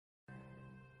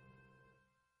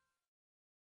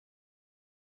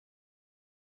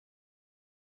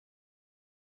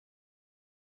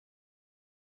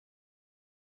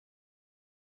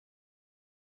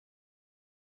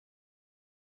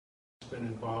been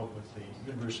involved with the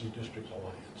University District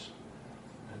Alliance.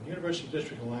 And the University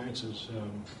District Alliance is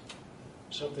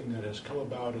something that has come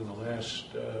about in the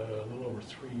last little over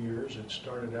 3 years. It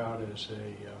started out as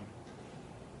an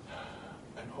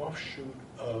offshoot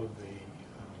of the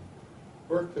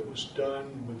work that was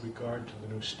done with regard to the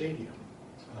new stadium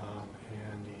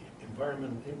and the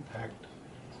environmental impact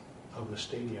of the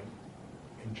stadium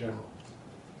in general.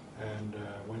 And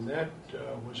when that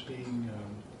was being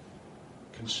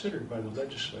considered by the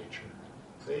legislature,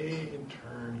 they in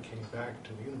turn came back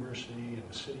to the university and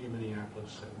the city of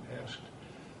Minneapolis and asked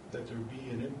that there be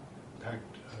an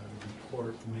impact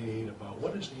report made about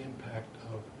what is the impact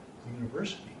of the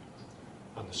university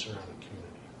on the surrounding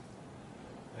community.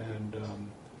 And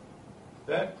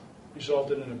that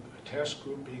resulted in a task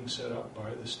group being set up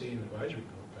by the Stadium Advisory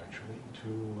Group, actually,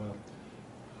 to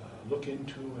look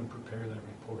into and prepare that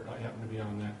report. I happen to be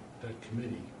on that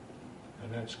committee,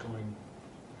 and that's going,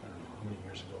 I don't know how many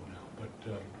years ago now, but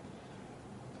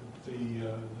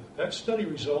that study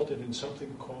resulted in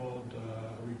something called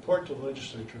a report to the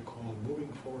legislature called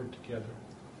Moving Forward Together,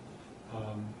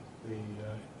 and the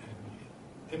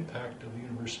impact of the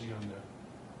university on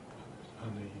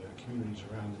the communities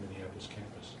around the Minneapolis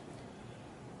campus.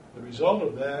 The result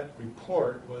of that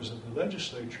report was that the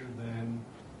legislature then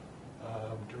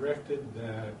directed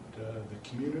that the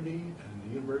community and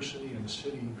the university and the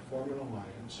city form an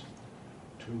alliance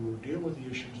to deal with the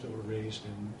issues that were raised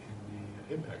in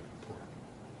the impact report.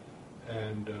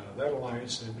 And that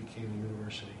alliance then became the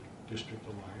University District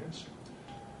Alliance.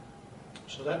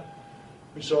 So that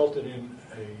resulted in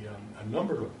a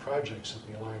number of projects that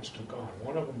the alliance took on.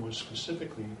 One of them was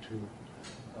specifically to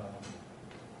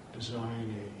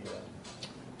design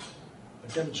a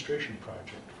demonstration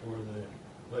project for the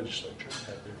legislature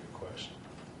at their request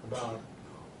about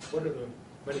what are the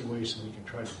many ways that we can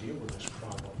try to deal with this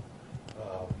problem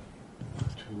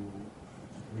to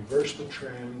reverse the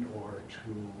trend or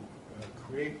to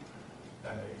create a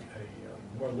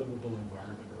more livable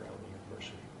environment around the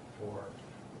university for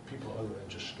people other than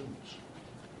just students.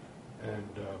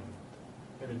 And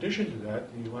in addition to that,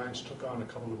 the Alliance took on a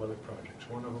couple of other projects.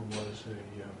 One of them was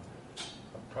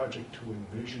a project to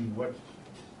envision what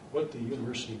the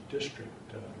university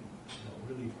district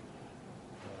really,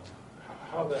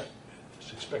 how that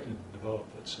is expected to develop,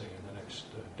 let's say, in the next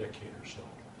decade or so,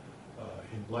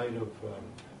 in light of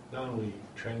not only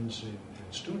trends in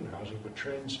student housing, but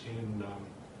trends in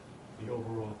the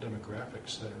overall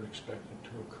demographics that are expected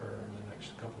to occur in the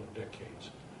next couple of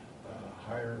decades.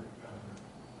 Higher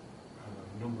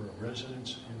number of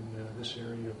residents in this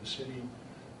area of the city,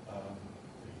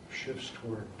 the shifts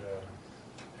toward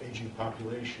aging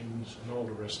populations, and all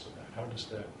the rest of that. How does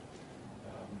that?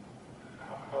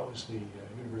 How is the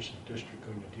university district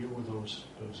going to deal with those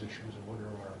issues, and what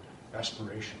are our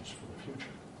aspirations for the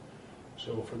future?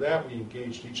 So for that, we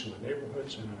engaged each of the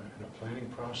neighborhoods in a planning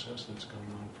process that's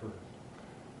gone on for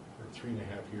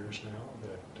 3.5 years now,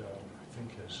 that I think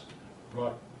has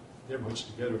brought neighborhoods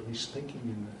together, at least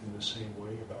thinking in the same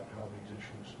way about how these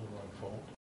issues will unfold.